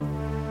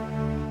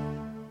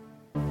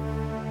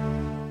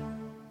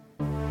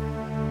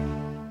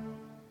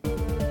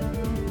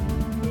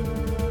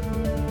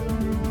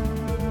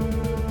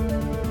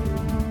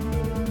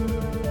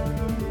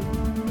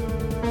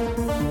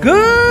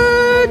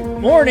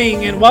Good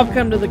morning and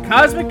welcome to the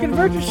Cosmic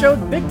Convergence Show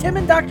with Big Tim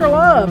and Dr.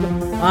 Love.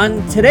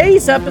 On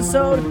today's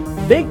episode,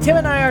 Big Tim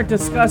and I are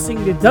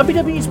discussing the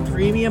WWE's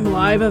premium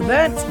live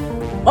event,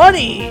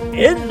 Money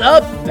in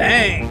the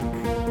Bank.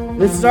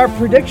 This is our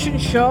prediction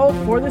show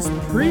for this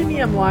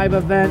premium live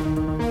event,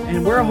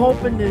 and we're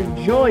hoping to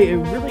enjoy a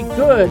really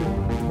good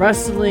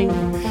wrestling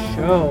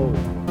show.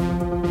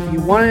 If you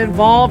want to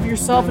involve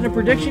yourself in a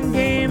prediction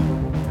game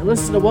and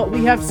listen to what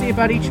we have to say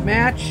about each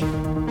match,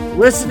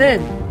 listen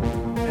in,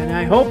 and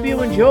I hope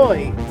you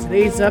enjoy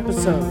today's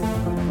episode.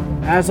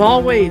 As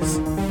always,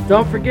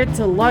 don't forget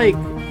to like,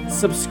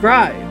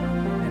 subscribe,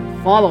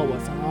 and follow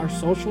us on our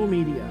social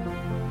media.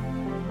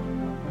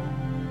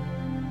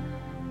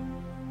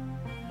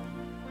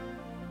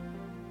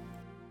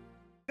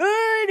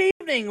 Good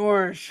evening,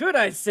 or should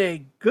I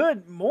say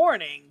good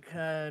morning,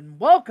 and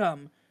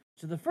welcome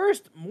to the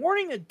first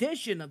morning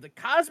edition of the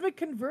Cosmic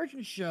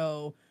Convergence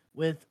Show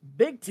with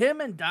Big Tim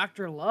and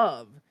Dr.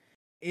 Love.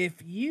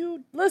 If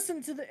you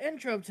listen to the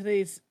intro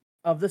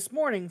of this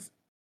morning's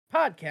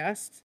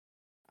podcast,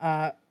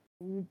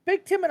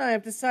 Big Tim and I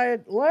have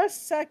decided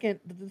last second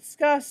to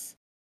discuss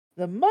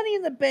the Money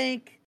in the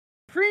Bank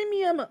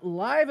premium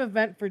live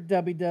event for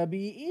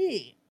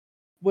WWE,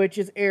 which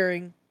is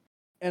airing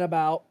in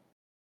about,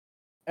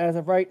 as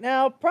of right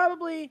now,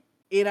 probably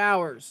 8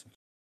 hours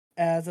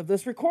as of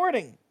this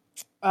recording.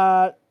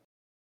 As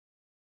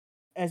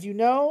you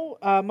know,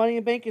 Money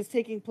in the Bank is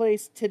taking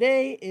place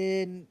today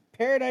in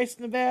Paradise,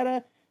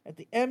 Nevada, at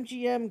the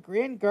MGM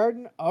Grand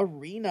Garden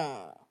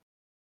Arena.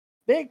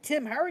 Big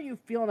Tim, how are you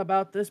feeling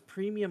about this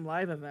premium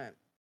live event?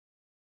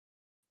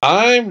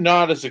 I'm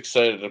not as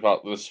excited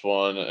about this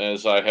one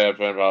as I have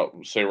been about,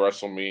 say,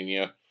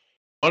 WrestleMania.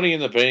 Money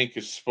in the Bank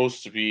is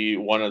supposed to be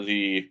one of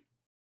the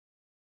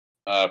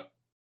uh,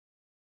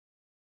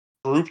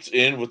 grouped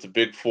in with the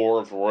big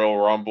four of the Royal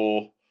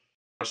Rumble,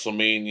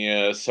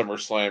 WrestleMania,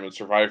 SummerSlam, and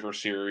Survivor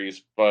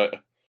Series, but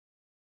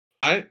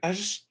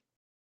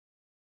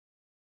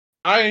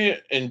I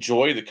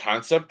enjoy the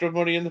concept of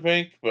Money in the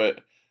Bank,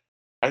 but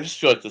I just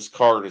feel like this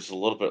card is a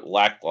little bit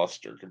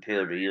lackluster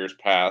compared to years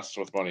past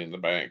with Money in the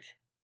Bank.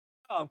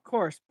 Oh, of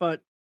course,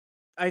 but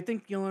I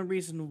think the only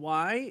reason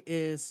why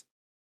is,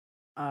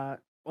 well,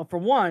 for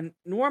one,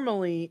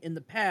 normally in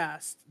the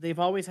past, they've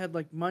always had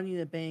like Money in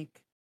the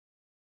Bank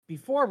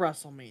before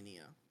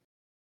WrestleMania.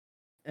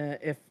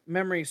 If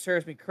memory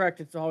serves me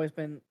correct, it's always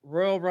been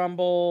Royal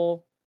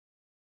Rumble,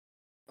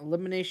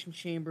 Elimination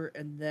Chamber,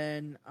 and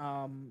then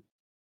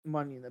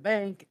Money in the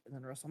Bank, and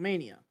then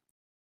WrestleMania.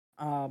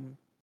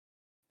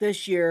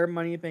 This year,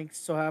 Money in the Bank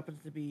so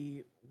happens to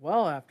be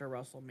well after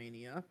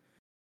WrestleMania,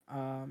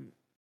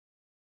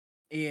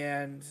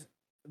 and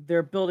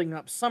they're building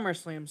up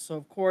SummerSlam, so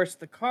of course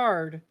the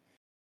card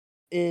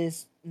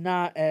is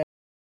not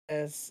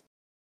as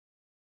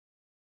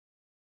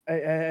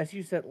as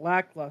you said,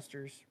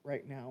 lacklusters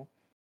right now.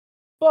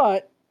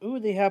 But who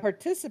they have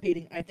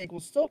participating, I think, will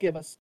still give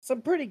us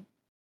some pretty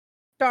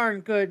darn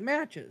good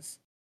matches.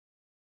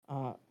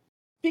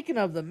 Speaking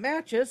of the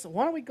matches,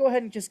 why don't we go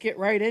ahead and just get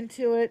right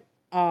into it?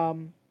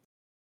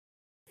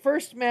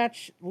 First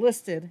match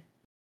listed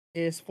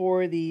is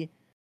for the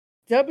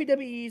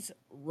WWE's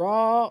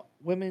Raw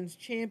Women's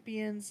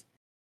Champions.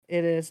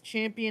 It is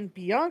champion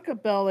Bianca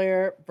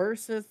Belair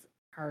versus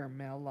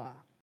Carmella.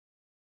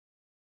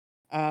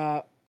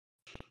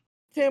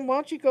 Tim, why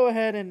don't you go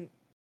ahead and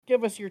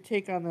give us your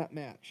take on that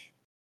match?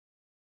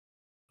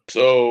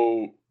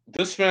 So,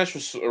 this match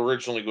was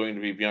originally going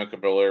to be Bianca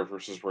Belair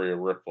versus Rhea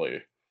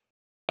Ripley.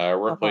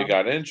 Ripley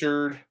got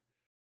injured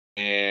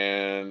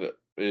and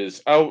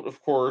is out,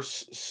 of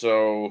course.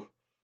 So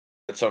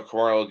that's how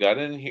Carmella got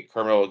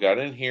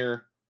in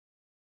here.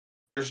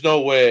 There's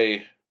no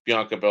way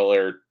Bianca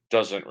Belair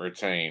doesn't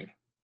retain.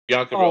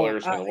 Bianca Belair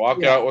is going to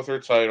walk out with her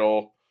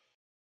title.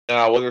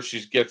 Now, whether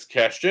she gets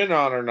cashed in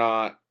on or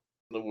not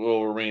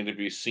will remain to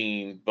be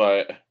seen.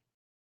 But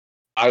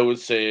I would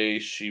say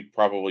she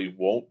probably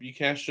won't be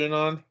cashed in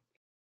on.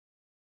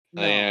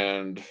 No.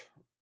 And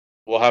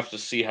we'll have to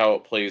see how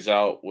it plays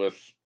out with.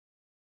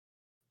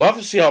 We'll have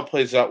to see how it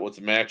plays out with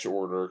the match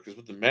order, because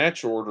with the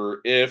match order,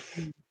 if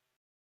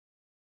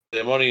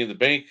the Money in the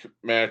Bank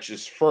match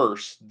is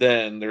first,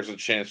 then there's a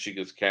chance she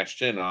gets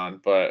cashed in on.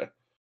 But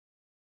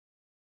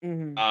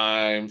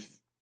I'm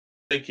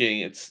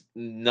thinking it's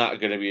not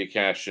going to be a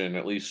cash in,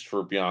 at least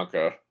for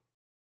Bianca.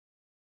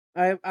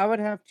 I would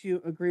have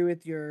to agree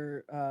with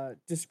your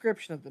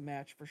description of the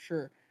match for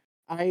sure.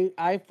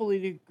 I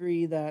fully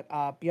agree that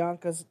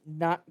Bianca's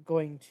not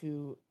going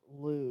to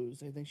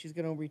lose. I think she's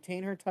going to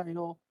retain her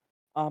title.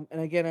 And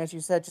again, as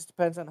you said, just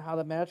depends on how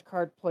the match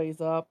card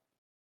plays up.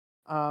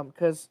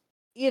 Because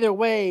either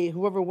way,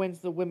 whoever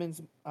wins the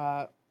women's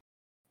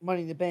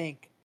Money in the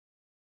Bank,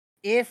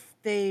 if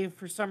they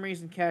for some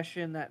reason cash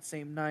in that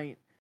same night,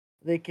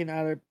 they can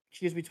either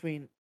choose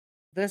between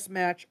this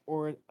match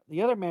or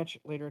the other match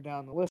later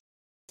down the list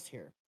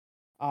here.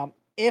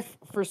 If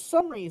for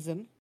some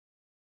reason,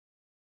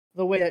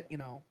 the way that,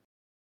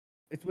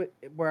 it's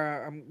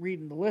where I'm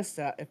reading the list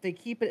at, if they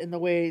keep it in the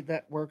way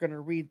that we're going to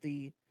read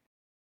the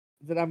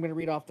that I'm going to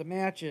read off the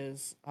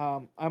matches.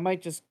 I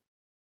might just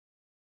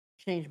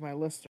change my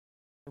list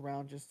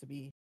around just to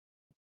be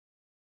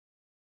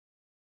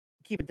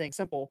keeping things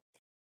simple.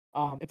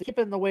 If they keep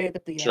it in the way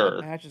that the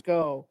Sure. matches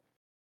go,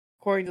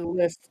 according to the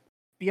list,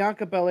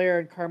 Bianca Belair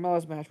and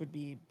Carmella's match would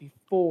be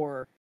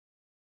before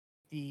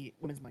the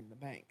Women's Money in the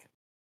Bank.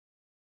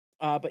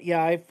 But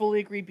yeah, I fully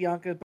agree.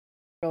 Bianca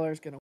Belair is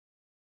going to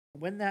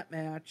win that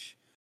match.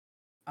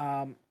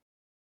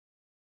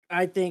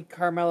 I think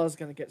Carmella's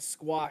going to get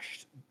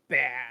squashed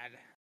bad.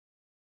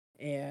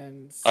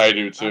 And I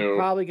do I'm too.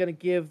 probably going to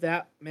give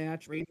that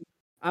match rating.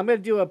 I'm going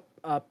to do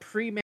a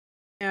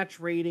pre-match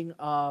rating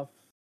of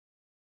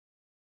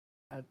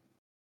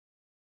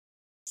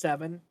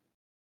 7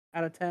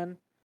 out of 10.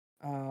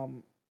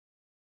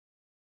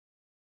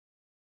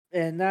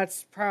 And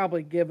that's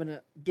probably giving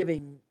it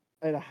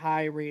a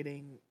high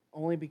rating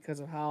only because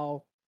of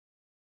how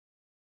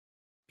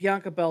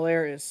Bianca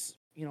Belair is,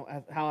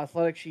 how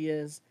athletic she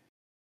is.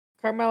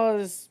 Carmella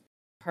is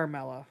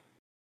Carmella.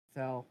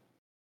 So,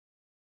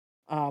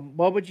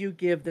 what would you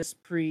give this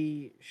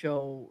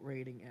pre-show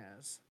rating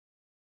as?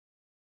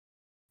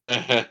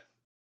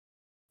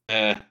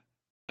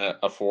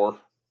 A 4.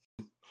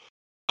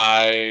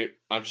 I'm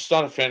just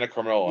not a fan of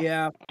Carmella.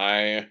 Yeah,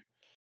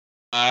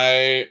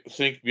 I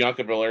think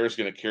Bianca Belair is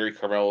going to carry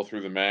Carmella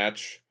through the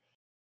match,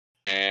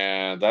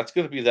 and that's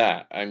going to be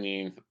that. I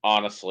mean,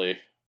 honestly,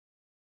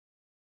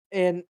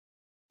 and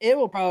it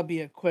will probably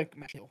be a quick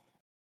match.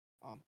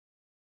 Um,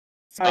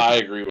 so I I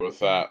think agree with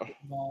Graves will that. get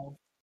involved.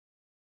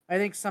 I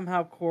think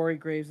somehow Corey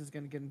Graves is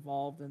going to get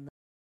involved,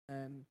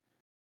 and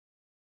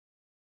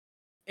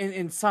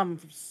in some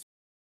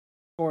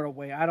sort of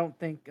way. I don't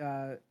think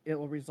it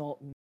will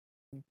result in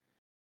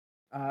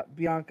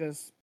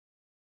Bianca's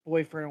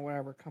boyfriend or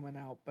whatever coming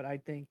out, but I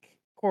think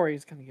Corey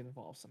is going to get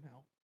involved somehow.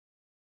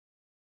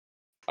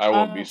 I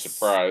wouldn't be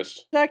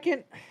surprised.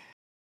 Second,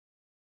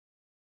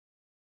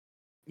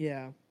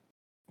 yeah,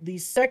 the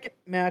second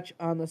match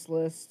on this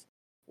list,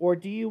 or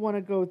do you want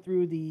to go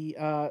through the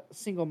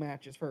single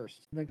matches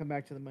first and then come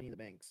back to the Money in the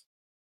Banks?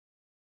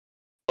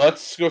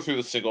 Let's go through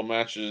the single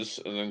matches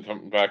and then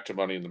come back to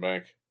Money in the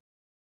Bank.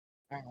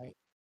 All right.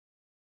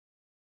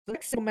 The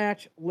next single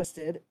match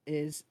listed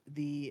is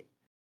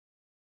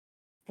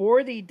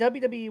for the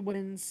WWE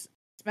Women's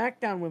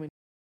SmackDown Women's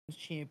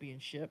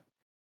Championship.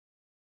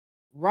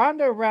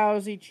 Ronda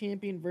Rousey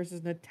champion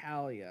versus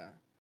Natalia.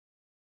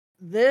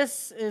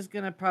 This is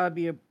gonna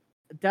probably be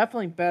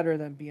definitely better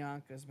than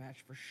Bianca's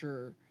match for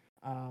sure.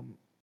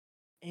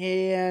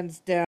 Hands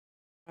down.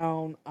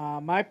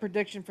 My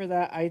prediction for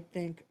that, I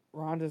think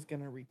Ronda's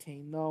gonna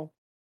retain though.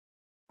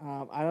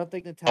 I don't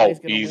think Natalia's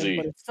Oh, gonna win,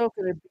 but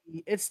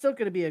easy. it's still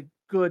gonna be a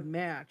good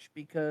match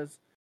because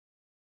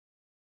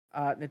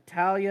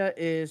Natalia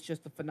is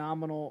just a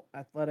phenomenal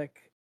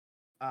athletic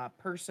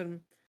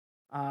person,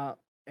 uh,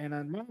 and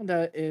then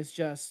Ronda is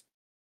just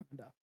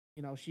Ronda.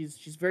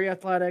 She's very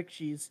athletic.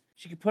 She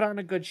can put on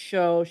a good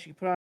show. She can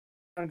put on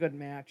a good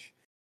match.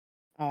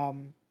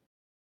 Um,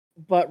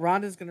 but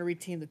Ronda's going to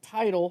retain the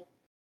title,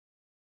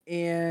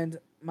 and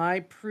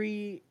my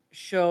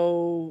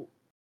pre-show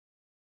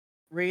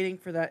rating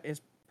for that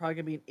is probably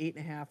going to be an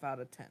 8.5 out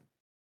of 10.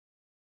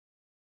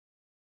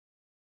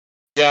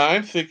 Yeah,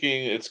 I'm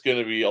thinking it's going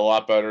to be a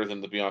lot better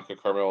than the Bianca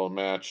Carmella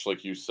match,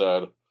 like you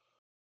said.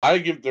 I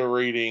give the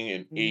rating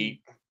an Mm-hmm.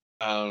 8.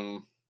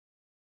 Um,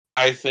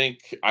 I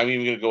think I'm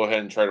even going to go ahead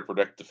and try to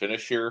predict the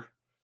finish here.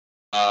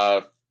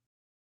 Uh,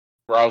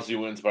 Rousey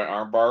wins by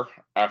armbar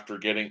after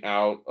getting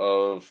out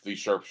of the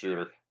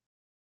sharpshooter.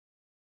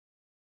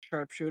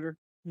 Sharpshooter.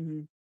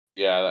 Mm-hmm.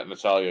 Yeah, that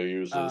Natalia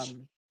uses.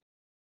 Um,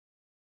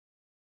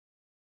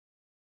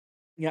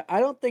 yeah, I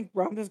don't think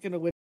Ronda's going to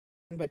win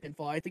by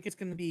pinfall. I think it's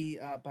going to be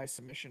by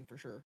submission for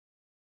sure.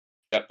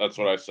 Yeah, that's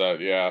what I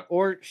said. Yeah.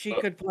 Or she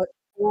Uh, could put,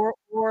 or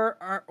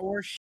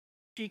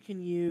she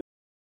can use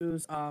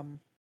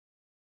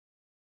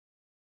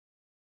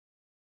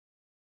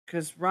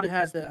because Ronda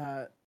has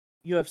the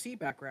UFC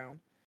background.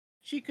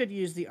 She could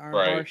use the armbar.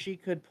 right. She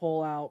could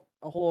pull out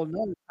a whole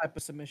another type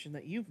of submission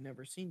that you've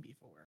never seen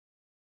before.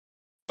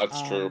 That's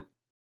Um, true.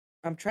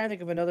 I'm trying to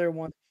think of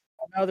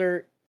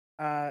another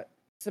uh,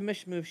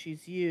 submission move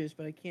she's used,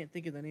 but I can't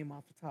think of the name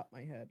off the top of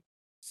my head.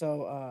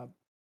 So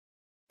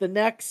the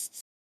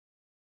next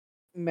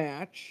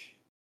match,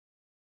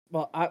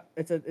 well,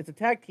 it's a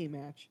tag team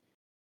match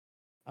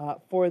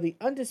for the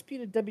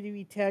undisputed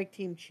WWE Tag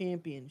Team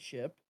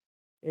Championship.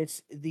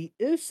 It's the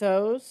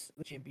Usos,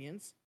 the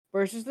champions,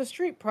 versus the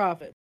Street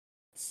Profits.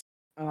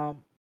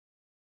 Um,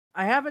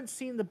 I haven't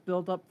seen the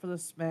build up for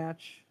this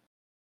match.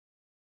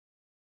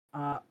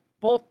 Uh,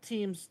 both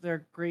teams,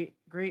 they're great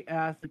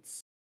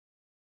athletes.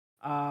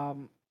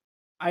 Um,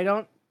 I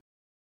don't,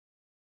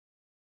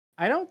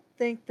 I don't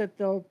think that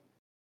they'll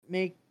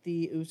make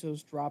the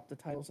Usos drop the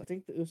titles. I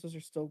think the Usos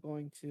are still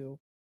going to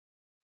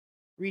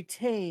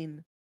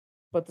retain,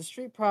 but the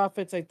Street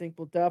Profits, I think,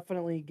 will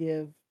definitely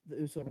give the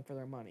Usos for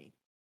their money.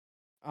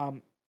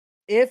 Um,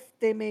 if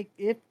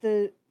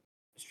the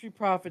Street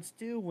Profits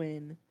do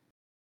win,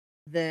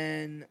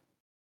 then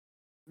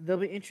they'll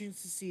be interesting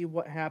to see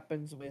what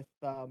happens with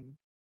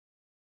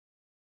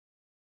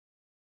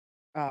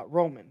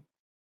Roman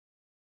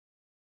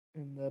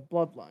in the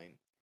Bloodline.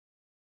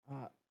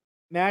 Uh,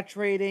 Match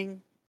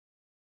rating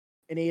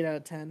an 8 out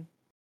of 10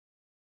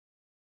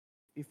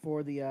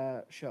 before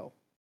the show,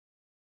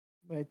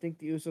 but I think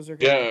the Usos are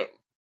gonna Yeah,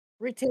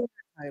 retain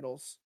their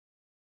titles.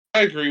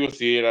 I agree with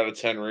the 8 out of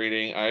 10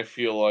 rating. I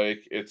feel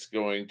like it's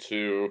going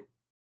to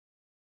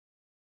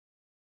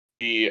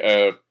be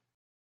a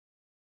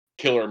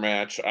killer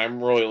match.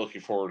 I'm really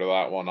looking forward to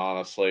that one,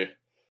 honestly.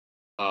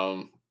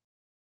 Um,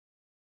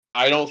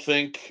 I don't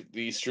think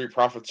the Street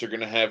Profits are going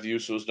to have the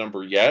Usos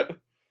number yet,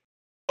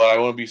 but I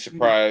wouldn't be Mm,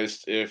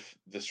 surprised if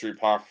the Street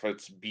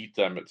Profits beat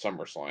them at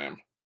SummerSlam.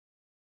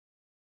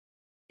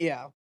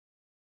 yeah,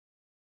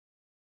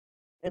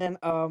 and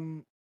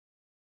then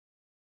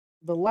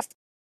the last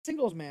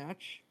singles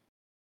match,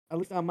 at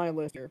least on my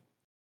list here.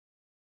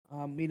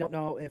 We don't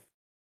know if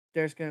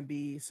there's gonna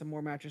be some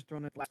more matches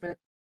thrown at the last minute.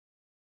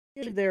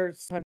 Usually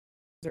sometimes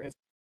there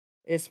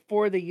is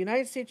for the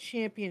United States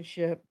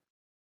Championship.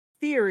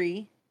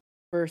 Theory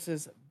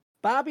versus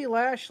Bobby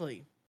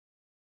Lashley.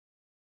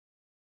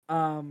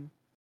 Um,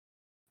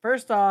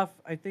 First off,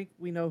 I think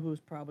we know who's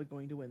probably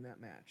going to win that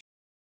match.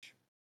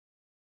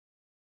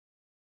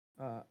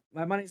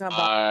 My money's on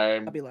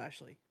I'm Bobby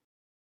Lashley.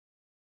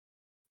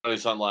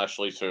 He's on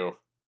Lashley too.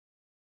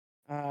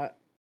 Uh,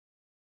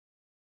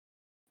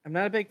 I'm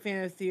not a big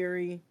fan of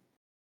Theory.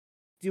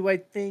 Do I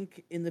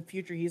think in the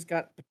future he's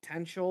got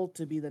potential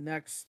to be the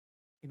next,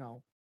 you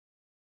know,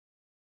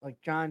 like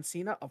John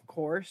Cena? Of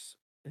course.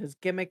 His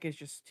gimmick is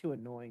just too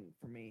annoying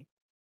for me.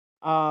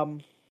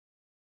 Um,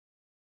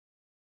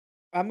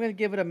 I'm gonna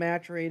give it a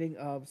match rating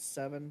of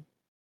 7,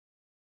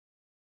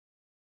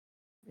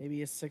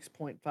 maybe a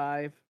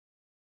 6.5.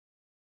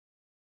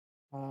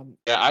 Um,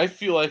 Yeah, I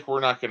feel like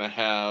we're not going to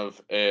have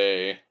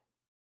a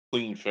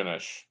clean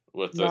finish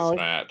with no, this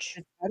match.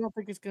 I don't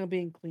think it's gonna be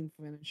in clean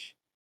finish.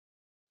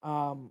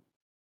 Um,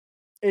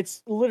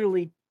 it's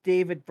literally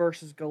David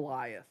versus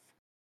Goliath.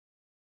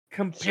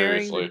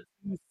 Comparing Seriously.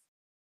 the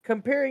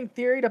comparing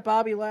Theory to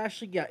Bobby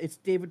Lashley, yeah, it's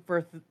David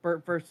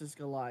versus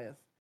Goliath.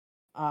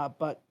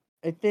 But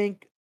I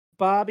think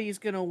Bobby's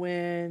gonna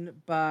win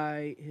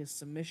by his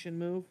submission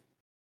move,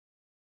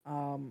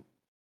 um,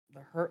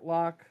 the Hurt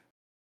Lock,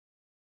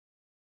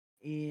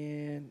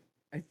 and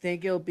I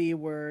think it'll be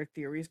where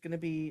Theory's gonna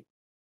be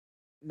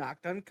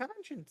knocked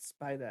unconscious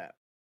by that.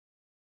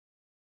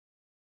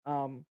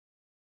 Um,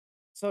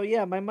 so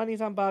yeah, my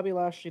money's on Bobby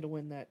Lashley to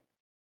win that.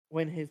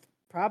 Win his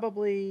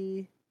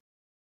probably.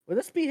 Will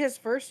this be his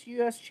first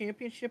U.S.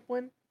 championship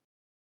win?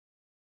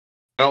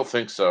 I don't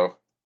think so.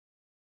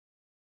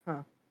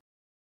 Huh.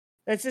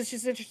 That's just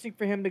interesting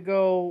for him to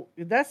go.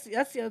 That's the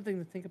other thing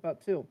to think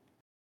about too.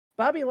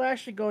 Bobby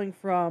Lashley going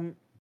from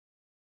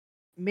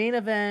main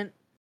event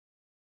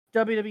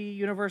WWE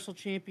Universal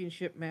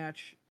Championship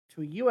match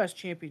to a U.S.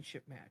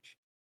 Championship match.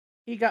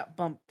 He got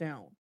bumped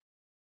down.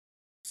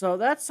 So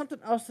that's something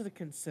else to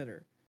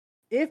consider.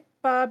 If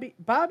Bobby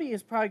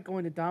is probably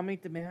going to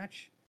dominate the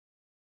match,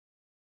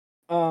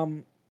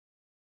 um,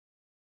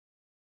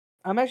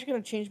 I'm actually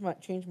going to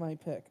change my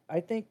pick. I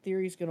think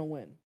Theory's going to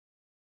win,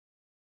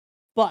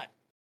 but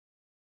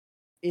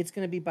it's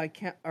going to be by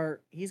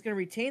or he's going to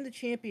retain the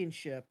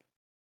championship.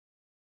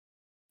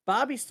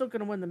 Bobby's still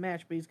going to win the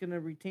match, but he's going to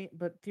retain.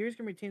 But Theory's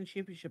going to retain the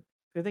championship.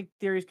 I think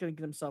Theory's going to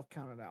get himself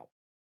counted out,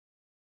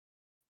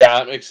 Yeah,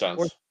 that makes or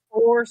sense.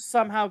 or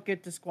somehow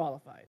get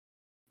disqualified.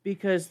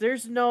 Because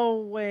there's no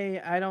way.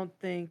 I don't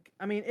think.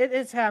 I mean, it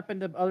has happened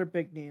to other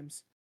big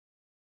names,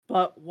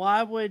 but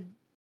why would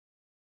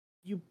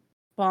you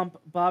bump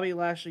Bobby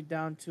Lashley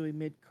down to a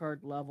mid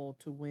card level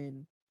to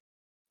win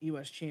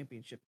U.S.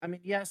 Championship? I mean,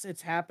 yes,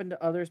 it's happened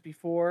to others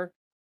before,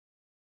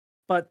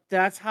 but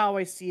that's how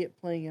I see it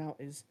playing out.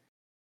 Is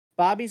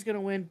Bobby's going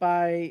to win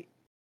by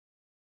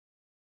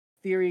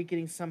Theory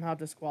getting somehow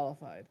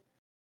disqualified,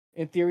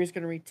 and Theory's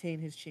going to retain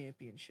his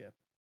championship.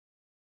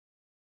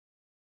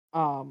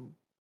 Um.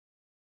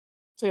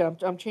 So yeah,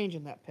 I'm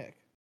changing that pick.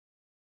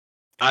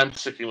 I'm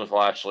sticking with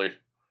Lashley.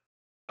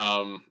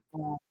 Uh,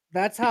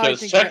 that's how I Because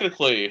think that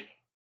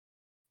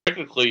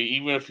technically,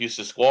 even if he's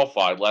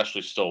disqualified,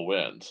 Lashley still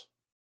wins.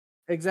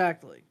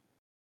 exactly.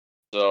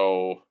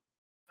 So,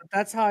 But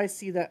that's how I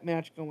see that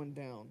match going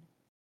down.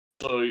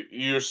 so Um.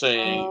 you're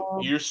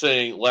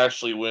saying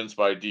Lashley wins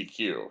by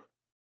DQ.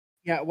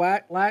 Yeah.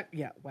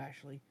 Yeah.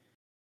 Lashley.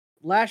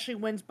 Lashley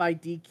wins by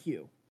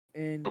DQ,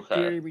 and Okay.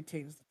 Theory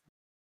retains.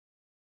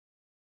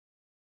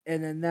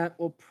 And then that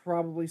will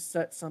probably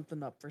set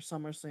something up for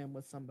SummerSlam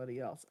with somebody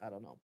else. I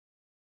don't know.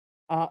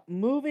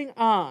 Moving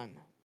on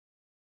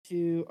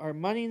to our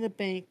Money in the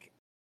Bank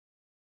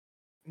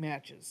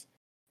matches.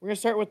 We're gonna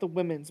start with the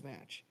women's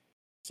match.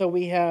 So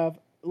we have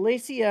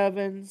Lacey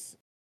Evans,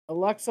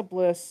 Alexa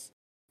Bliss,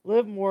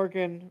 Liv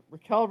Morgan,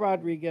 Raquel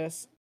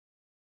Rodriguez,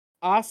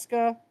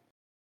 Asuka,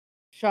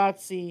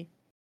 Shotzi,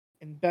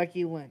 and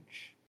Becky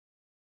Lynch.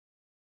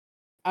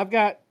 I've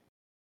got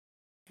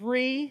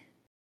three,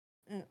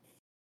 uh,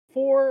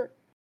 four,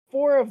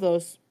 four of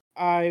those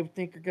I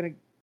think are gonna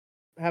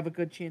have a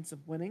good chance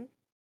of winning.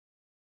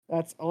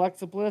 That's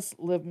Alexa Bliss,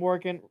 Liv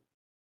Morgan,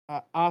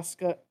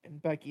 Asuka,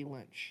 and Becky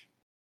Lynch.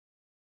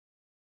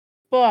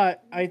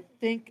 But I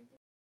think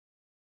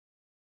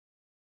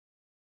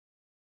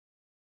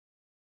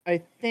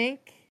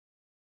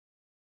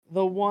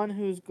the one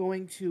who's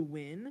going to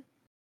win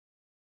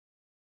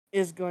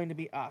is going to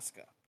be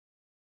Asuka.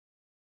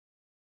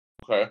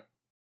 Okay.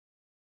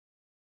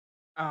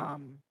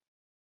 Um,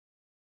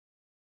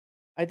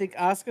 I think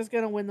Asuka's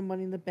going to win the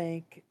Money in the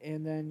Bank,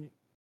 and then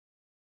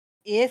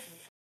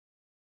if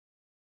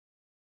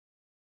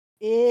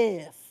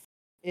if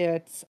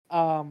it's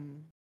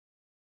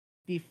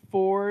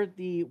before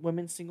the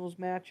women's singles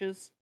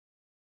matches,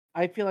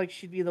 I feel like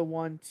she'd be the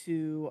one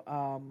to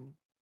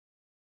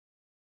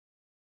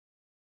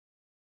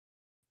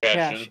cash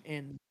Passion.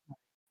 in.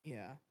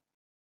 Yeah.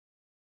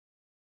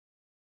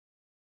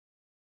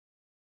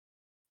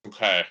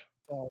 Okay.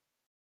 So,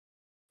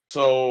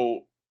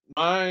 So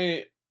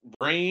my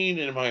brain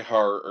and my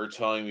heart are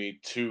telling me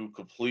two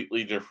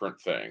completely different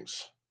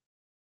things.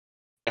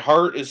 My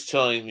heart is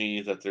telling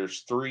me that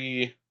there's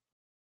three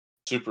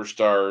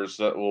superstars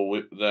that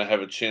that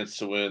have a chance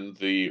to win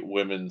the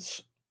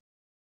women's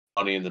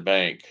Money in the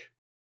Bank.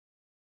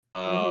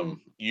 mhm,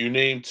 You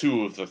name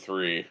two of the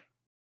three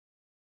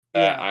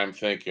that yeah. I'm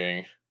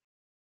thinking: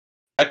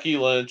 Becky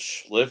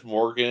Lynch, Liv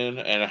Morgan,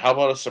 and how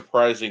about a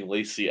surprising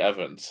Lacey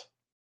Evans?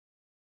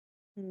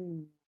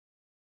 Hmm.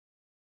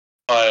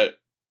 But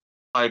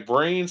my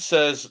brain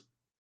says,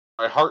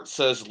 my heart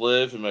says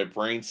Liv, and my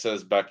brain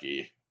says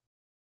Becky.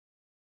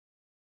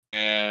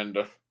 And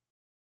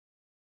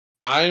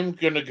I'm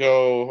gonna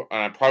go,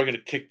 and I'm probably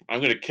gonna kick.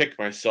 I'm gonna kick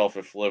myself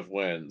if Liv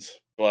wins,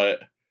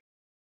 but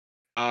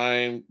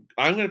I'm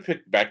gonna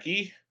pick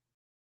Becky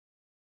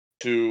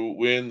to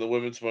win the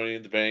women's Money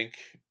in the Bank,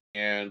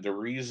 and the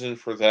reason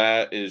for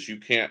that is you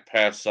can't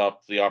pass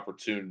up the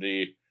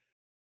opportunity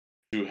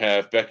to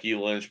have Becky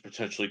Lynch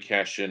potentially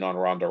cash in on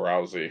Ronda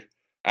Rousey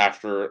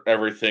after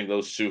everything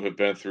those two have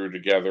been through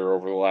together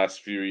over the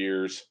last few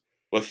years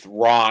with Yeah.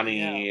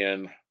 Ronnie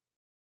and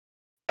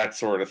that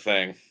sort of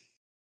thing.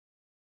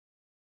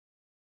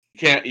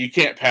 You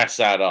can't pass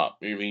that up.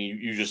 I mean,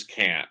 you just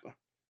can't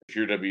if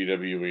you're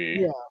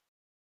WWE. Yeah.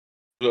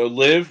 The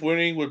Liv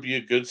winning would be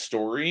a good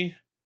story,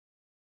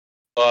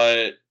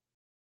 but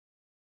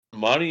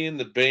Money in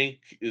the Bank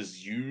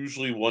is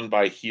usually won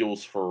by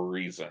heels for a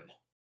reason.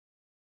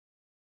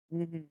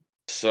 Mhm.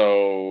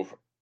 So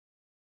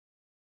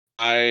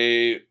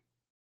I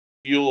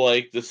feel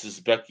like this is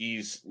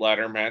Becky's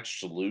ladder match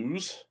to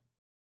lose,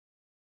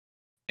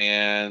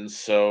 and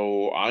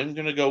so I'm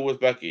gonna go with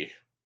Becky.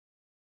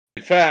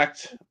 In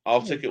fact,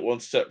 I'll take Okay. it one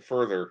step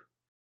further.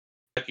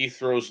 Becky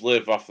throws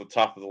Liv off the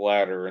top of the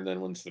ladder and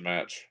then wins the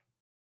match.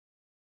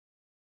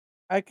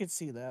 I could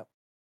see that.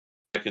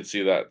 I can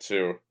see that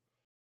too.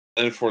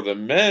 And for the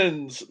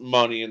men's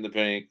Money in the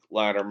Bank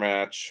ladder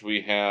match,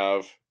 we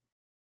have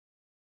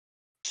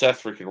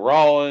Seth freaking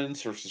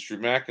Rollins versus Drew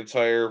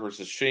McIntyre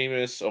versus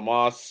Sheamus,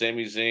 Omos,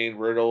 Sami Zayn,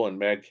 Riddle, and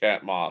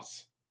Madcap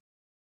Moss.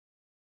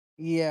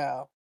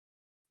 Yeah.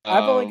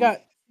 I've only Um,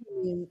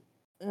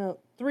 got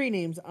three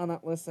names on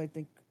that list I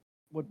think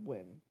would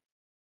win.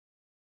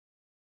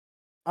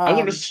 I'm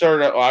going to Um,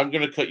 start out. I'm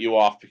going to cut you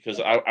off because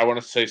I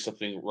want to say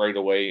something right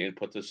away and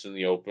put this in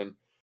the open.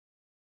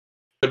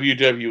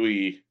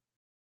 WWE,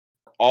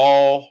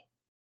 all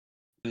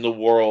in the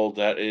world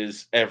that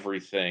is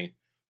everything,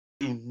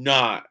 do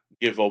not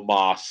give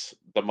Omos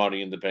the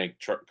Money in the Bank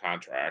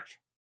contract.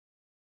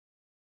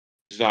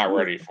 He's not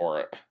ready mm, for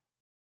it.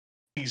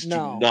 Please do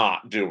no.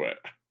 not do it.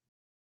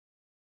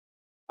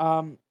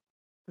 Um,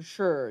 for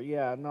sure.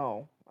 Yeah,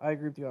 no. I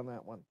agree with you on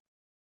that one.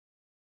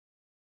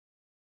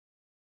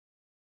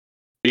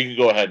 You can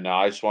go ahead now.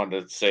 I just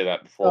wanted to say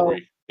that before So,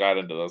 we got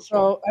into this one.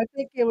 so I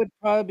think it would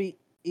probably be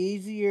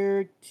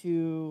easier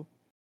to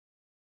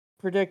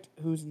predict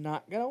who's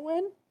not gonna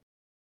win.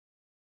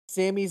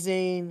 Sami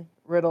Zayn,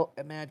 Riddle,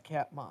 and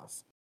Madcap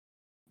Moss.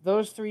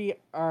 Those three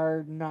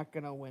are not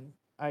gonna win.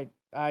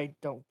 I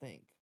don't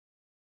think.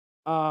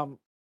 Um,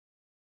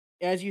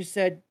 as you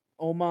said,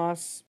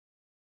 Omos,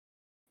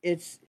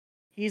 it's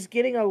he's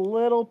getting a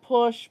little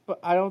push, but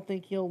I don't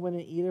think he'll win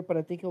it either. But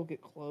I think he'll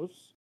get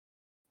close.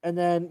 And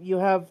then you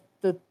have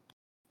the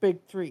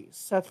big three: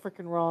 Seth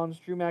freaking Rollins,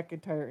 Drew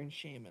McIntyre, and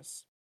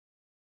Sheamus.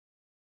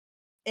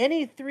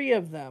 Any three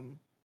of them,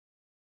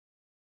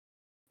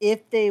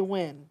 if they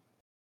win,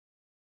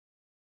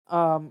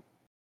 um,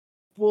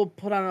 will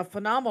put on a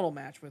phenomenal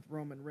match with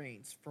Roman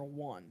Reigns for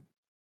one.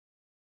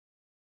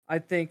 I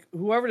think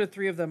whoever the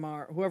three of them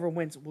are, whoever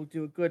wins will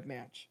do a good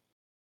match.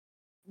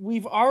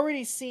 We've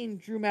already seen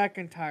Drew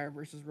McIntyre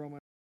versus Roman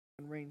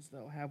Reigns,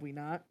 though, have we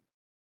not?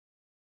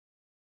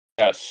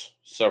 Yes,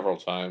 several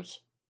times.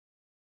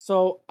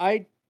 So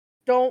I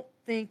don't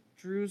think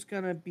Drew's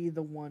gonna be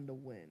the one to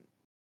win.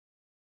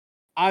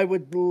 I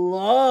would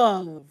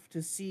love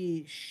to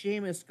see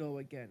Sheamus go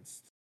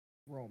against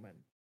Roman.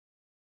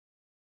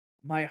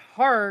 My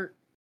heart,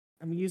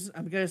 I'm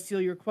gonna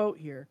steal your quote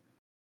here.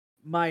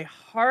 My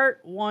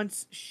heart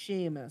wants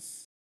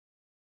Sheamus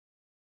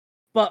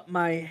but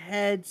my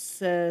head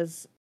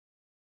says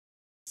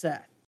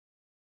Seth.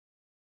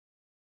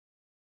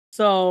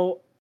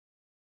 So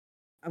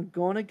I'm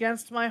going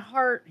against my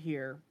heart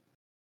here,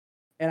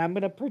 and I'm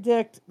going to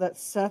predict that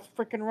Seth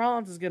freaking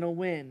Rollins is going to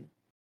win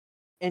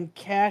and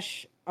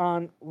cash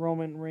on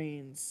Roman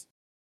Reigns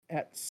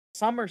at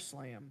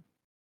SummerSlam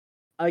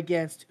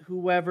against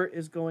whoever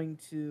is going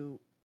to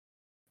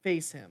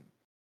face him.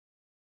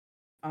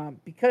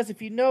 Because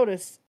if you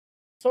notice,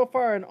 so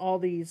far in all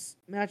these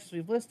matches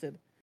we've listed,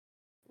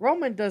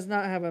 Roman does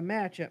not have a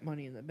match at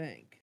Money in the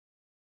Bank.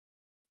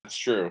 That's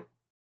true.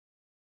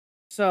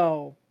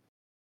 So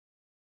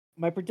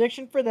my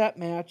prediction for that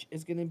match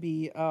is going to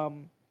be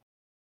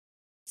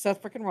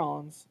Seth freaking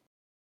Rollins.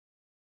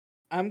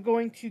 I'm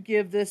going to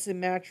give this a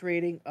match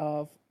rating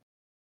of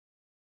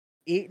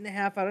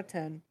 8.5 out of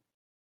 10.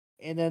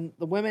 And then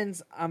the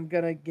women's, I'm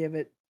going to give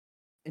it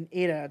an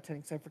 8 out of 10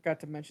 because I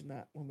forgot to mention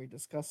that when we were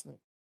discussing it.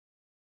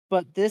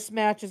 But this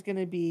match is going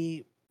to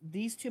be,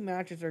 these two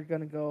matches are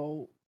going to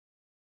go,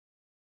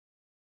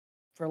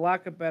 for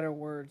lack of better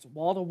words,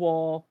 wall to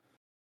wall.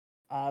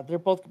 They're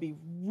both going to be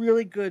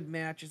really good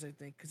matches, I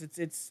think, because it's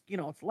it's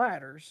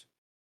ladders.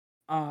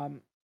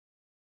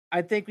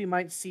 I think we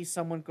might see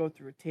someone go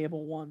through a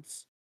table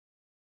once.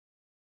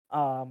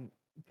 Um,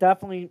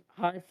 Definitely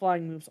high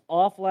flying moves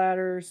off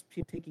ladders,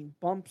 people taking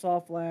bumps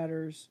off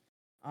ladders.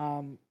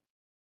 Um,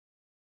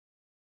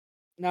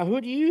 Now,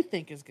 who do you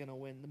think is going to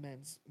win the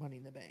men's Money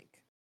in the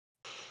Bank?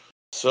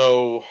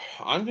 So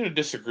I'm going to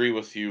disagree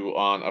with you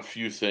on a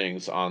few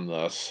things on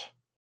this.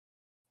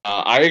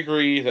 I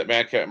agree that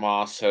Madcap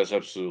Moss has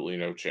absolutely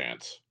no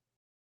chance.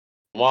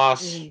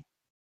 Moss, Mhm.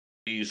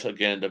 please,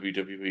 again,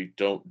 WWE,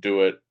 don't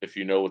do it if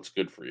you know what's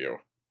good for you.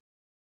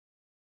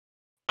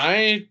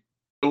 I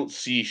don't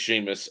see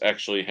Sheamus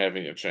actually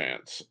having a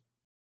chance.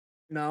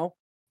 No.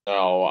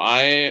 No,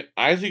 I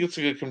think it's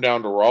going to come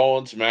down to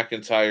Rollins,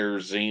 McIntyre,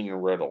 Zayn,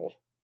 and Riddle.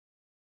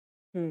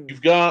 Hmm.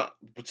 You've got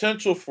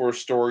potential for a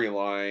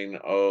storyline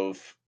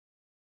of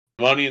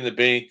Money in the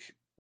Bank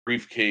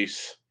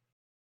briefcase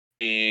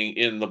being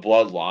in the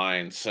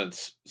bloodline,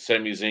 since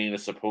Sami Zayn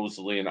is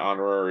supposedly an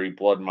honorary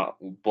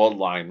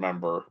bloodline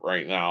member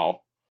right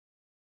now,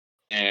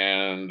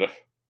 and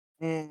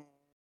Mm.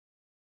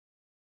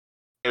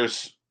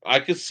 I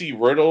could see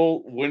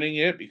Riddle winning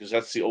it because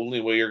that's the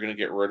only way you're going to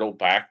get Riddle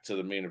back to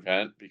the main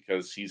event,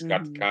 because he's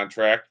got the Mm-hmm.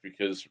 contract.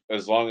 Because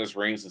as long as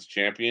Reigns is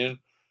champion,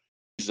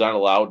 he's not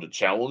allowed to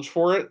challenge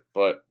for it.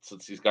 But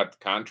since he's got the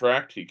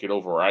contract, he could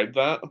override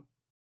that.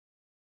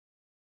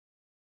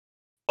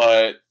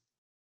 But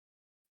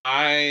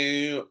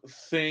I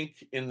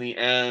think in the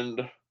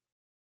end,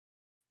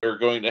 they're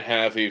going to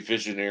have a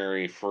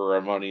visionary for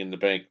a Money in the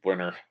Bank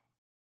winner.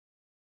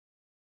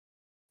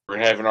 We're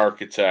going to have an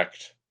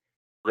architect.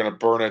 We're going to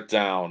burn it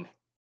down.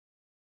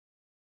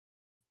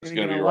 It's And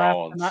you're going to be gonna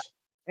Rollins.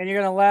 and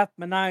you're gonna laugh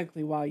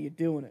maniacally while you're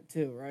doing it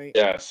too, right?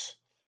 Yes.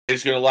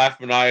 He's going to laugh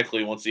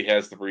maniacally once he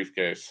has the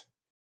briefcase.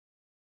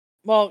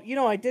 Well,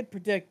 I did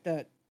predict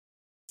that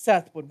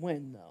Seth would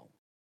win, though.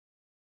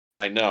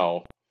 I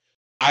know.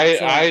 I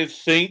So, I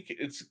think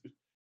it's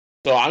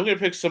so I'm going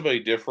to pick somebody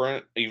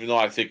different, even though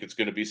I think it's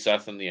going to be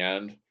Seth in the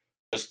end,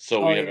 just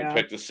so oh we haven't yeah,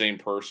 picked the same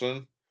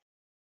person.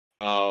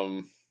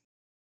 Um,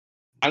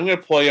 I'm going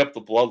to play up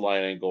the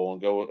bloodline angle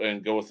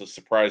and go with a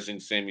surprising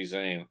Sami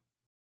Zayn.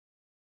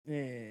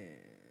 eh,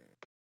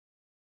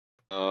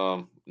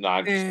 No,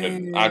 I'm just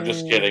kidding. I'm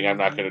just kidding. I'm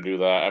not eh, going to do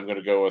that. I'm going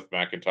to go with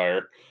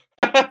McIntyre.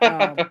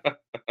 um,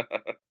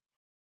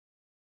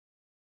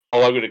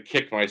 Oh, I'm going to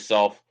kick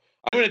myself.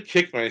 I'm going to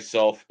kick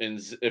myself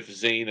if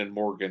Zayn and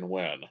Morgan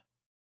win,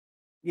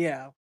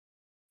 yeah, um,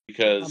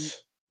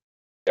 because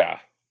yeah,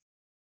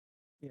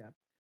 yeah.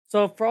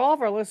 So for all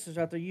of our listeners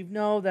out there, you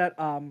know that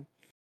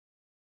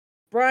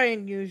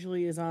Brian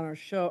usually is on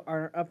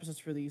our episodes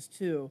for these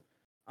too.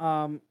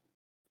 Um,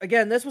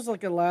 Again, this was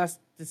like a last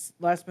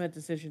minute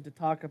decision to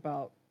talk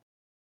about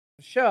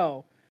the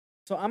show.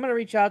 So I'm gonna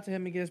reach out to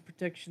him and get his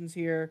predictions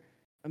here.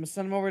 I'm gonna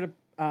send him over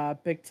to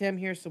Big Tim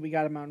here, so we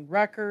got him on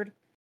record.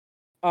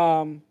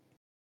 Um,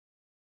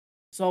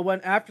 so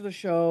when after the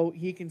show,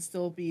 he can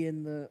still be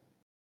in the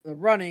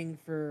running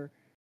for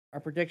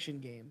our prediction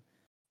game.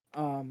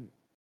 Um,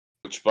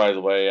 which by the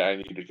way, I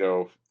need to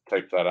go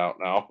type that out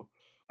now.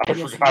 I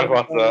yes, forgot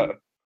about that.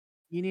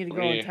 you need to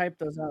Let go and me type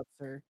those out,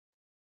 sir.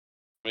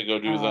 let me go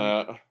do Um,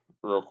 that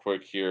real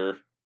quick here.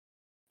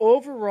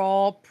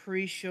 Overall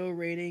pre-show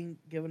rating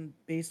given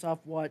based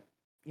off what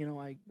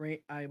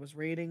I was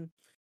rating.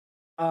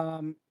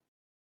 Um,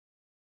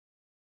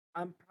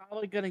 I'm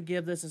probably gonna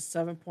give this a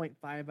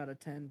 7.5 out of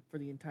 10 for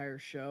the entire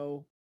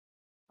show.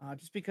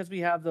 Just because I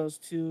have those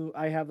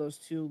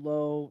two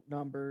low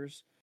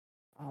numbers.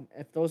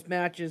 If those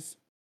matches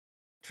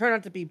turn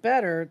out to be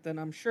better, then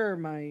I'm sure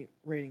my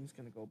rating's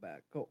gonna go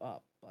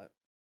up. But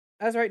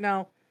as right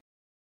now,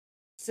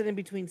 sitting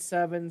between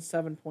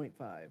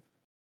 7.5.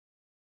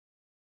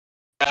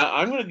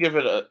 I'm going to give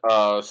it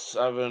a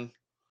 7.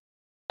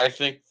 I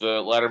think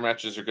the ladder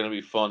matches are going to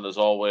be fun as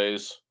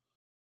always.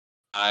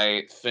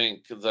 I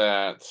think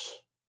that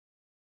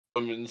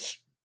women's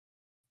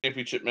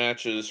championship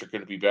matches are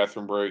going to be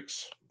bathroom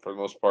breaks for the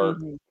most part.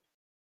 Hmm.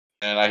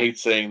 And I hate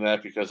saying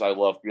that because I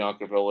love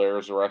Bianca Belair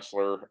as a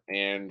wrestler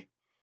and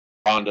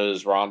Ronda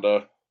is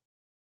Ronda.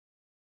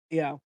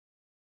 Yeah.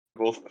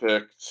 Both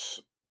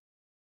picked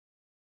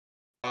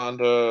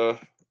Ronda,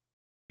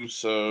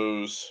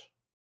 Usos,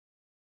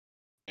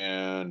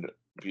 and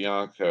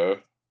Bianca.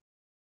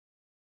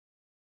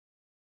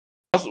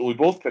 Also, we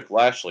both picked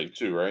Lashley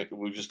too, right?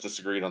 We just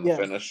disagreed on the Yes.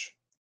 finish.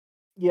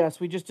 Yes.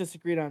 We just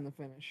disagreed on the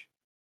finish.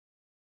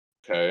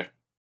 Okay.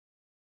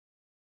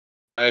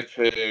 I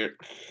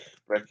picked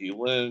Becky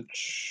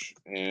Lynch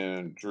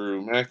and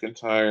Drew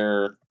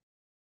McIntyre.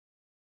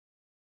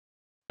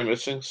 Am I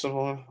missing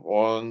someone?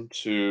 One,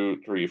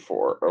 two, three,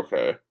 four.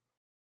 Okay.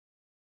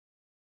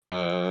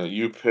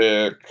 You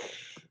pick.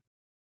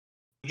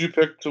 Who'd you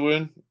pick to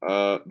win?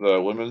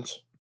 The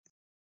women's.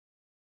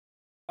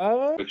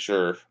 Uh, Make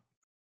sure.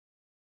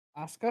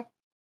 Asuka.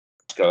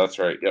 Yeah, that's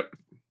right. Yep.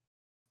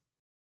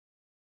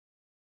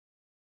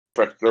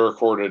 Correct. They're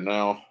recorded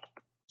now,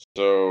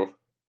 so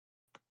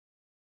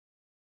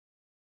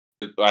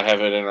I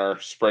have it in our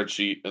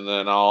spreadsheet, and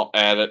then I'll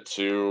add it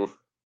to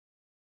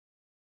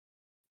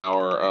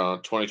our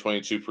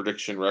 2022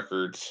 prediction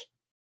records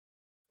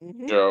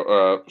Hmm.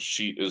 show,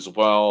 sheet as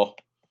well.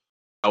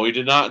 We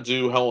did not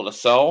do Hell in a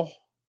Cell.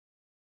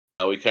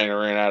 We kind of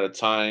ran out of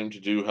time to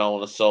do Hell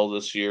in a Cell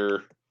this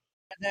year.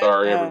 That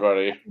Sorry,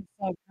 everybody.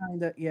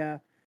 kind of yeah.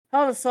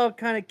 Hell in a Cell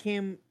kind of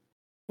came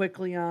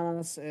quickly on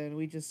us, and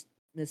we just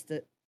missed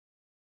it.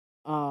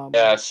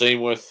 Yeah,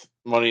 same with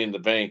Money in the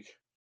Bank. To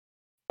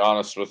be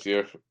honest with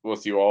you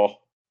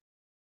all.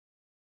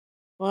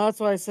 Well, that's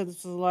why I said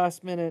this was a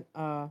last minute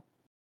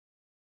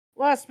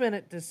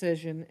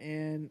decision,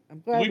 and I'm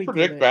Did glad we we did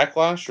predict it.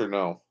 Backlash or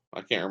no?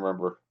 I can't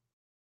remember.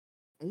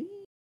 You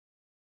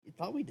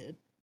thought we did.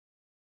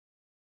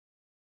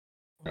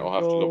 Let me I'll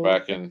have to go go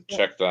back check and that.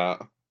 check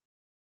that.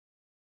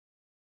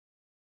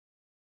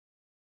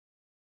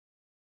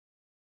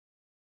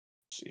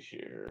 Let's see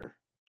here.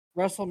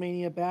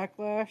 WrestleMania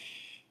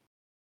Backlash.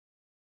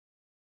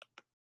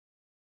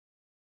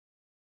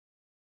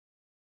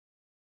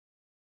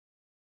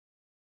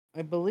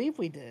 I believe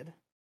we did.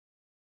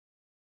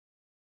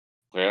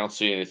 Okay, I don't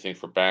see anything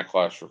for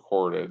Backlash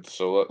recorded.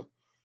 So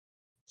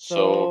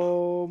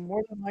So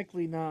more than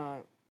likely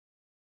not.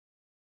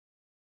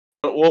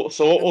 what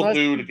we'll Unless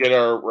do to get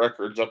our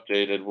records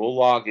updated, we'll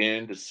log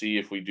in to see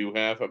if we do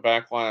have a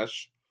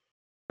Backlash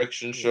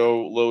fiction yeah.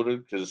 show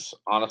loaded. Because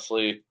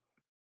honestly,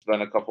 it's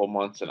been a couple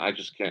months and I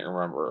just can't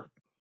remember.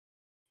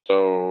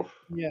 So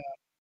Yeah.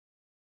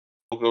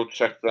 we'll go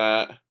check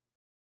that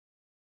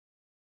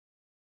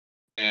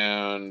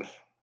and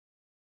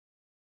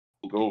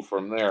we'll go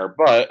from there.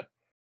 But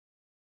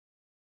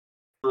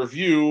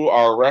review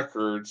our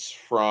records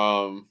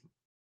from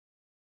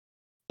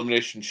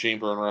Elimination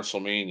Chamber and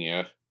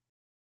WrestleMania.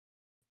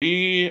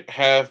 We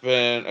have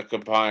been a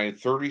combined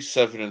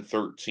 37 and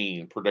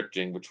 13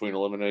 predicting between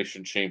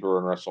Elimination Chamber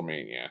and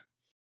WrestleMania.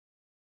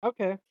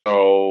 Okay.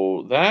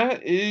 So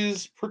that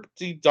is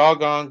pretty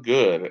doggone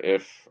good,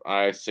 if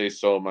I say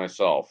so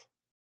myself.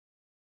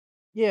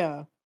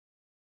 Yeah.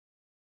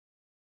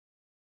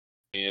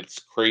 It's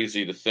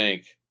crazy to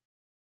think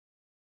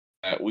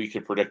that we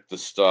could predict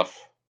this stuff.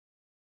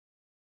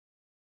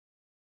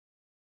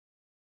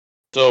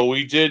 So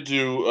we did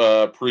do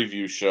a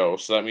preview show,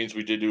 so that means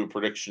we did do a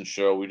prediction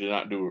show. We did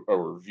not do a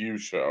review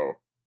show.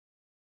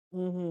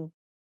 Mhm.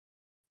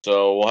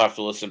 So we'll have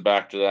to listen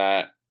back to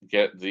that,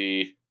 get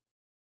the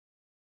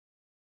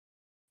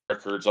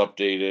records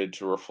updated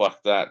to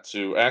reflect that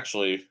too.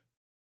 Actually,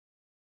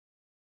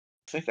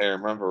 I think I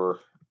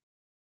remember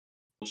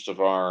most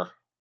of our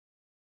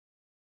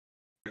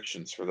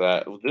predictions for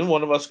that. Didn't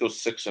one of us go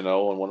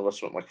 6-0 and one of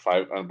us went like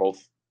five on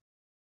both?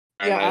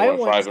 And Yeah, I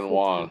went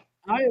 5-1.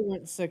 I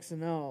went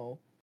 6-0.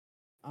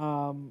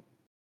 Um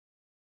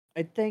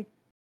I think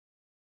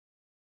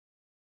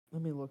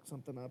let me look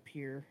something up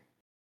here.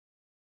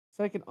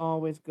 So I can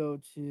always go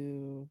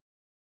to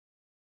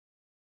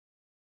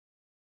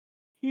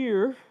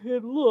here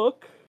and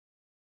look.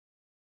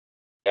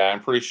 Yeah,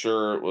 I'm pretty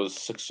sure it was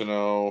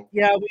 6-0.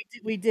 Yeah,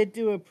 we did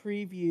do a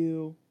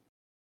preview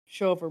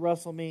show for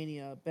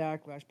WrestleMania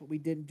Backlash, but we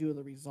didn't do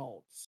the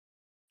results.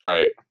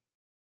 Right.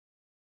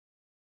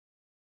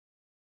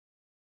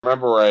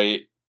 Remember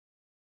right, it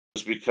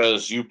was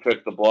because you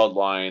picked the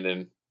bloodline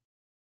and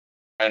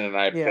Ryan and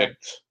I Yeah.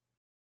 picked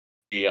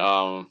the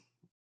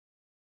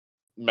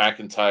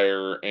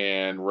McIntyre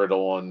and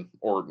Riddle and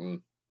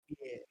Orton.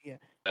 Yeah, yeah.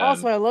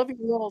 Also, And I love your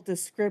little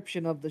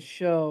description of the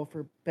show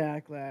for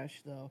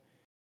Backlash, though.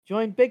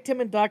 Join Big Tim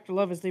and Dr.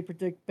 Love as they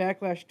predict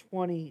Backlash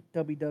 20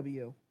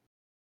 WW.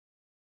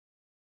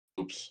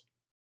 oops.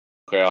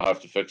 Okay, I'll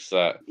have to fix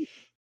that.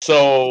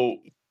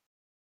 So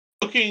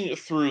looking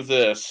through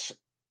this,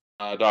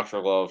 Dr.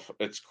 Love,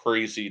 it's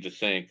crazy to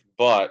think,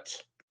 but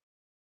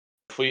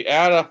if we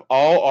add up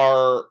all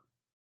our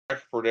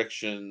correct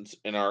predictions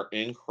and our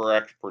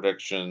incorrect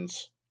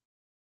predictions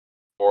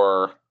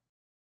for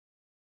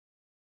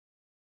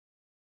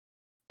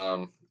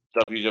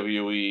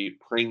WWE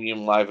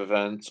premium live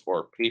events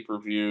or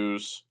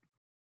pay-per-views,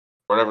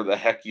 whatever the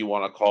heck you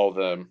want to call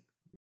them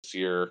this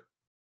year.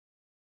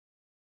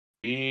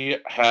 We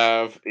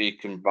have a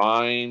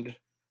combined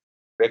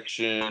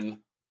prediction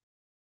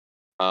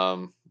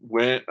win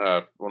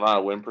well, not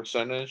a win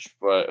percentage,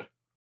 but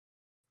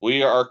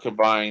we are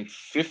combined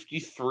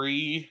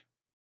 53-15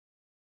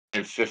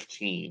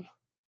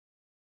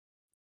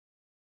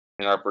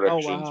 in our Oh,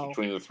 predictions wow.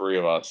 between the three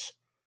of us.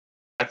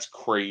 That's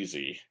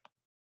crazy.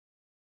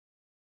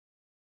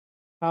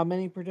 How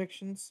many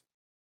predictions?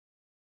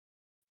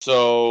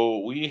 So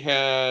we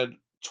had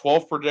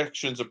 12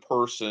 predictions a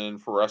person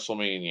for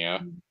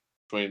WrestleMania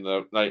between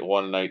the night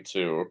one and night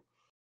two.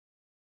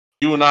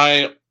 You and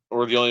I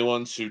were the only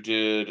ones who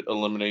did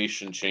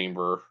Elimination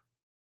Chamber.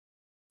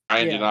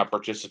 Brian did Yeah. not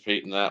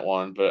participate in that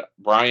one, but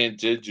Brian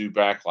did do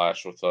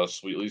Backlash with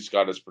us. We at least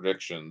got his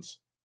predictions.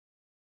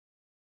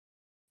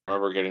 I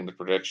remember getting the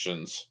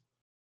predictions.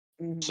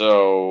 Mhm.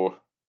 So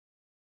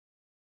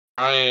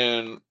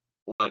Brian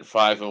went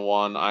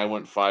 5-1. I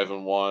went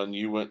 5-1.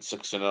 You went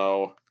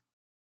 6-0.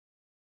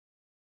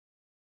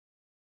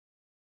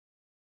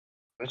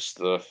 Missed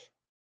the.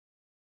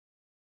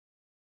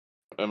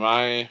 Am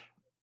I? Is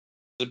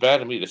it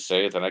bad of me to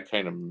say that I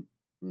kind of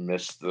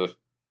missed the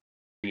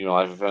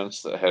live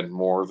events that had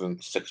more than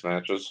 6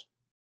 matches?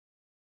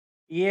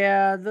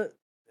 Yeah,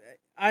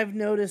 I've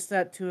noticed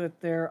that too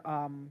at their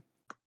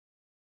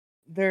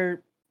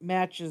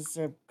matches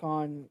have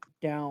gone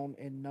down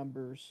in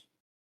numbers.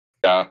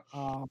 Yeah,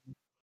 Um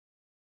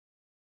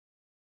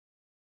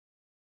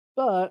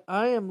but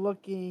I am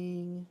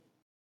looking.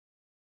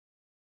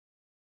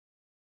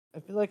 I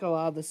feel like a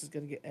lot of this is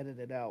going to get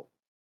edited out.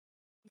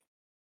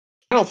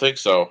 I don't think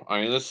so.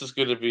 I mean, this is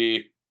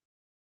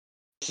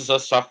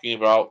us talking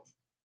about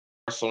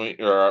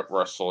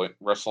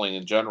wrestling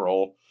in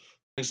general,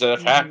 things that have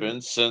Mhm.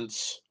 happened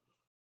since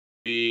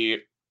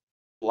we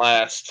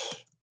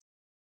last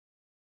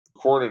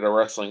recorded a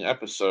wrestling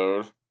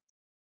episode,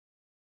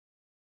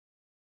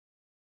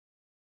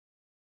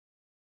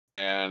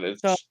 and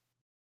So, it's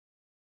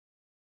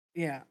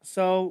yeah.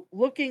 So,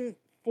 looking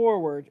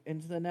forward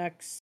into the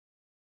next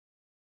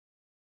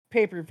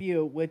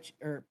pay-per-view, which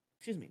or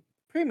excuse me,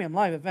 premium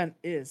live event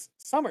is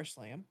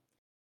SummerSlam.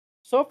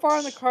 So far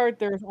on the card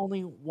there's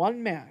only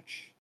one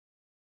match,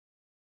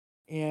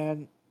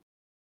 and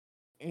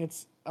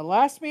it's a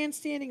last man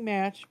standing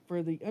match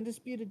for the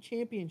undisputed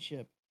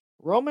championship.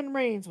 Roman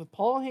Reigns with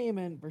Paul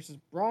Heyman versus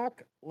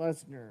Brock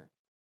Lesnar.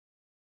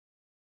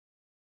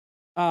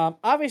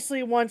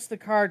 Obviously, once the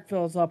card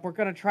fills up, we're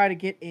gonna try to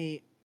get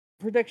a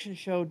prediction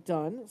show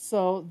done.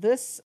 So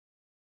this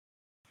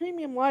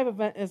premium live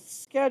event is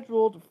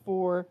scheduled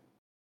for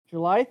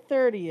July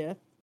 30th.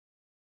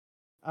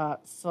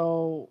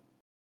 So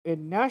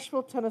in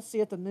Nashville,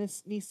 Tennessee, at the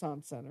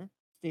Nissan Center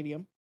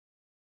Stadium.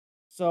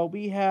 So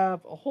we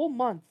have a whole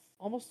month,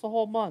 almost a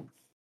whole month,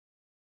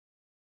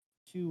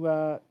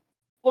 to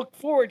look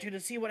forward to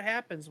see what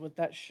happens with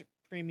that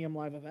premium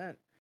live event.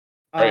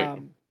 right,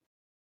 Um,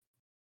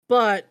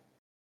 but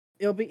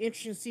it'll be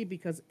interesting to see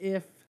because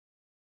if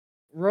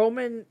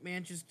Roman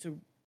manages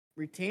to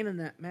retain in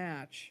that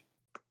match,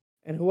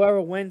 and whoever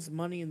wins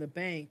Money in the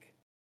Bank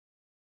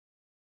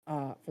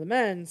for the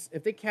men's,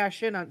 if they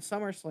cash in on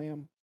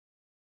SummerSlam,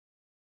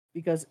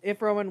 because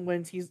if Roman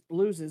wins, he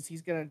loses,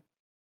 he's gonna,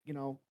 you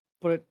know,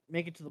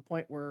 make it to the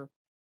point where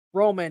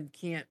Roman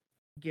can't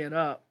get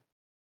up.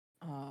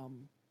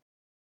 Um,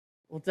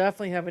 we'll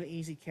definitely have an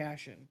easy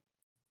cash in,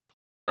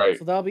 right.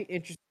 so that'll be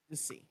interesting to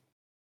see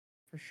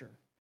for sure.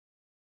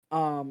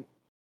 Um,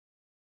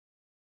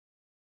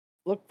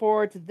 look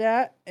forward to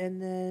that,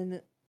 and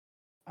then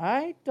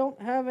I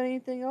don't have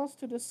anything else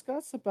to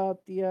discuss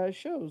about the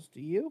shows.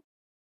 Do you?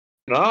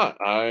 Not.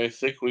 I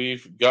think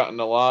we've gotten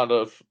a lot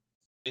of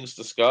things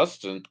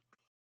discussed, and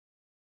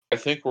I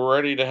think we're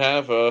ready to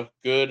have a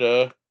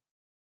good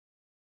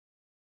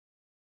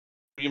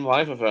team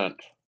live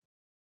event.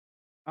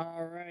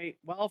 All right.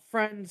 Well,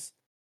 friends,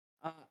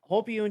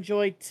 hope you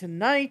enjoyed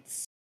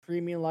tonight's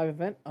premium live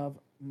event of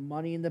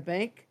Money in the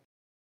Bank.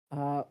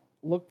 Uh,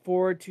 look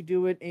forward to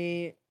doing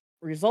a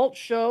results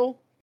show,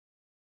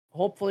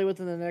 hopefully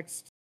within the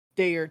next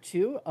day or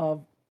two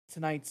of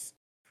tonight's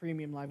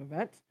premium live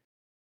event.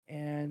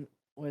 And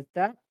with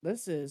that,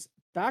 this is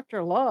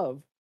Dr.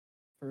 Love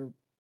for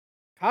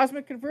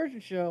Cosmic Conversion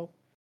Show.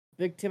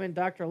 Big Tim and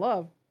Dr.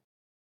 Love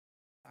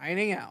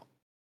signing out.